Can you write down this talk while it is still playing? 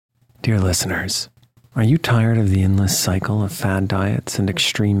Dear listeners, are you tired of the endless cycle of fad diets and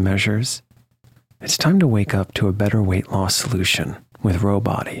extreme measures? It's time to wake up to a better weight loss solution with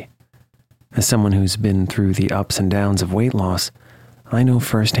Rowbody. As someone who's been through the ups and downs of weight loss, I know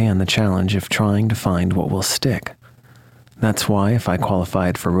firsthand the challenge of trying to find what will stick. That's why if I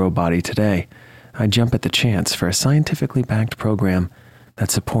qualified for Rowbody today, I'd jump at the chance for a scientifically backed program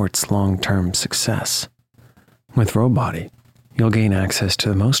that supports long-term success. With Rowbody, you'll gain access to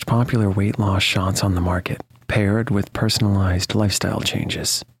the most popular weight loss shots on the market, paired with personalized lifestyle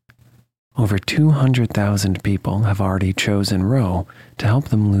changes. Over 200,000 people have already chosen Row to help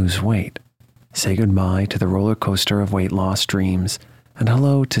them lose weight, say goodbye to the roller coaster of weight loss dreams, and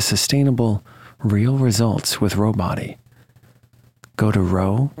hello to sustainable, real results with Rowbody. Go to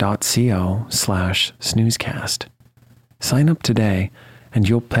row.co/snoozecast. Sign up today and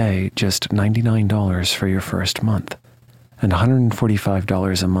you'll pay just $99 for your first month and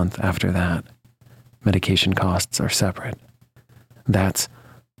 $145 a month after that. Medication costs are separate. That's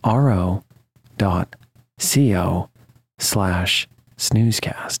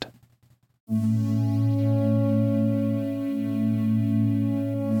ro.co/snoozecast.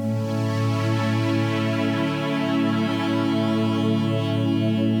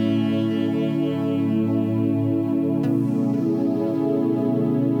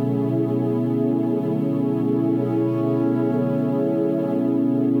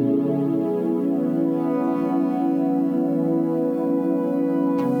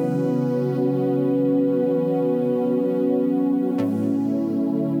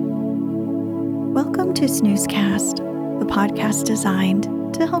 Welcome to Snoozecast, the podcast designed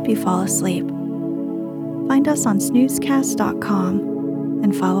to help you fall asleep. Find us on snoozecast.com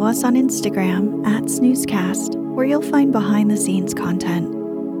and follow us on Instagram @snoozecast, where you'll find behind-the-scenes content.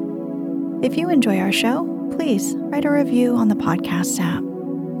 If you enjoy our show, please write a review on the podcast app.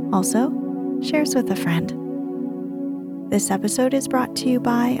 Also, share us with a friend. This episode is brought to you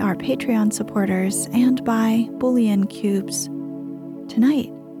by our Patreon supporters and by Bullion Cubes.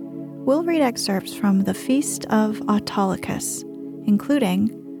 Tonight, we'll read excerpts from The Feast of Autolycus,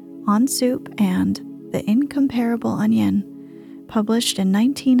 including On Soup and The Incomparable Onion, published in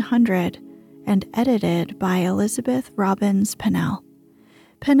 1900 and edited by Elizabeth Robbins Pennell.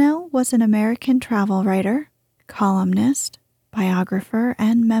 Pennell was an American travel writer, columnist, biographer,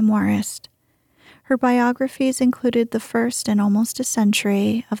 and memoirist. Her biographies included the first in almost a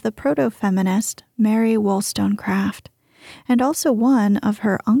century of the proto-feminist Mary Wollstonecraft, and also one of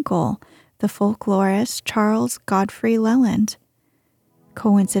her uncle, the folklorist Charles Godfrey Leland.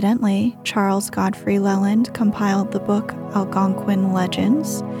 Coincidentally, Charles Godfrey Leland compiled the book Algonquin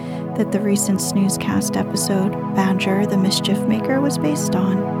Legends that the recent Snoozecast episode Badger the Mischief Maker was based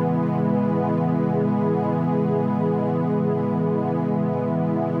on.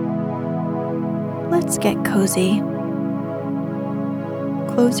 Let's get cozy.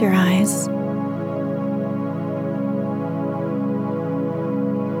 Close your eyes.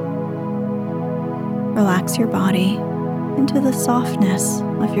 Relax your body into the softness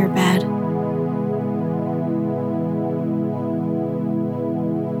of your bed.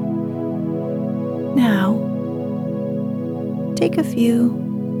 Now, take a few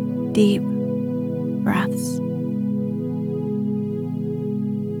deep breaths.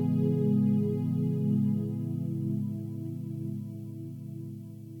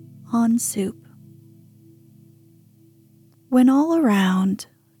 On Soup. When all around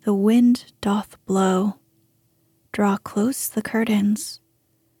the wind doth blow, draw close the curtains,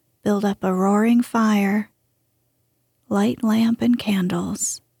 build up a roaring fire, light lamp and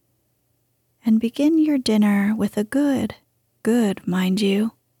candles, and begin your dinner with a good, mind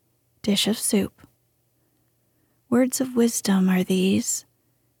you, dish of soup. Words of wisdom are these,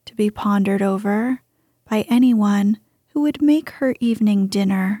 to be pondered over by anyone who would make her evening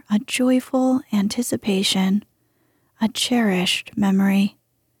dinner a joyful anticipation, a cherished memory.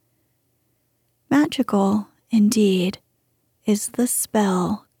 Magical, indeed, is the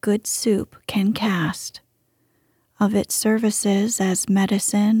spell good soup can cast. Of its services as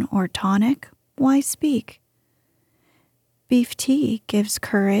medicine or tonic, why speak? Beef tea gives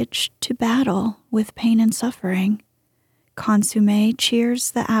courage to battle with pain and suffering. Consommé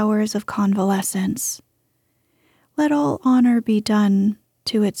cheers the hours of convalescence. Let all honor be done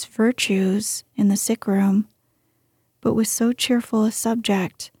to its virtues in the sick room, but with so cheerful a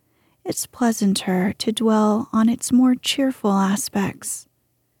subject, it's pleasanter to dwell on its more cheerful aspects.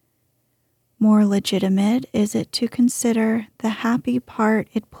 More legitimate is it to consider the happy part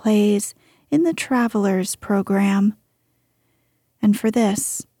it plays in the traveler's program. And for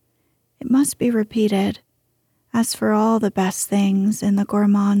this, it must be repeated, As for all the best things in the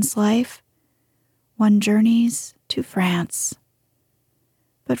gourmand's life, one journeys to France.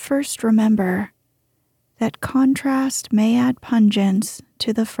 But first remember that contrast may add pungence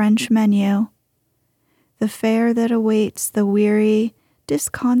to the French menu. The fare that awaits the weary,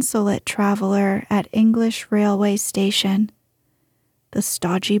 disconsolate traveler at English railway station, the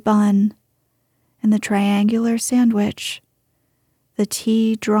stodgy bun, and the triangular sandwich, the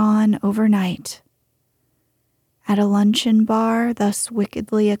tea drawn overnight. At a luncheon bar thus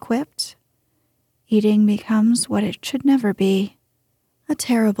wickedly equipped, eating becomes what it should never be, a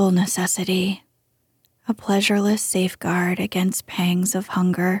terrible necessity, a pleasureless safeguard against pangs of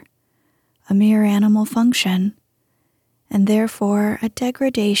hunger, a mere animal function, and therefore a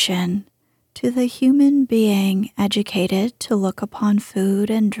degradation to the human being educated to look upon food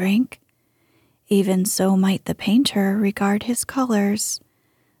and drink. Even so might the painter regard his colors,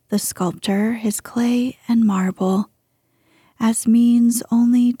 the sculptor his clay and marble, as means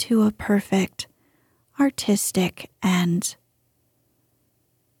only to a perfect, artistic end.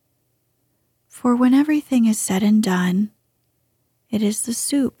 For when everything is said and done, it is the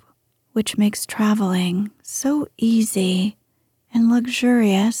soup which makes traveling so easy and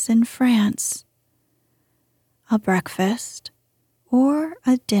luxurious in France. A breakfast or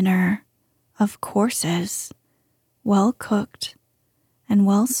a dinner of courses, well cooked and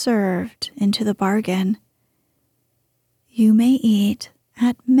well served into the bargain, you may eat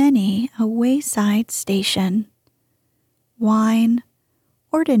at many a wayside station. Wine,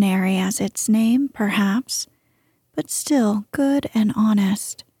 ordinary as its name perhaps, but still good and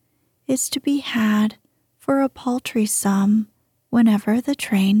honest, is to be had for a paltry sum whenever the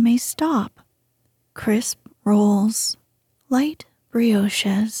train may stop. Crisp rolls, light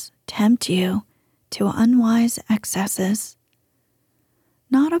brioches tempt you to unwise excesses.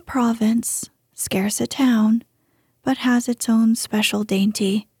 Not a province, scarce a town, but has its own special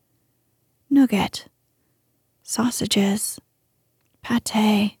dainty. Nougat, sausages,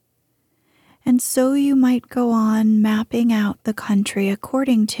 pâté, and so you might go on mapping out the country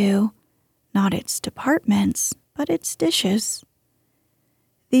according to, not its departments, but its dishes.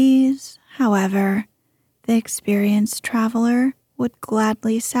 These, however, the experienced traveler would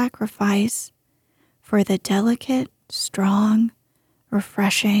gladly sacrifice for the delicate, strong,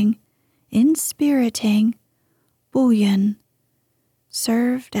 refreshing, inspiriting bouillon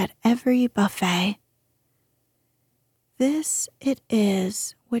served at every buffet. This it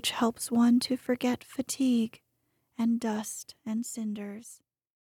is which helps one to forget fatigue and dust and cinders.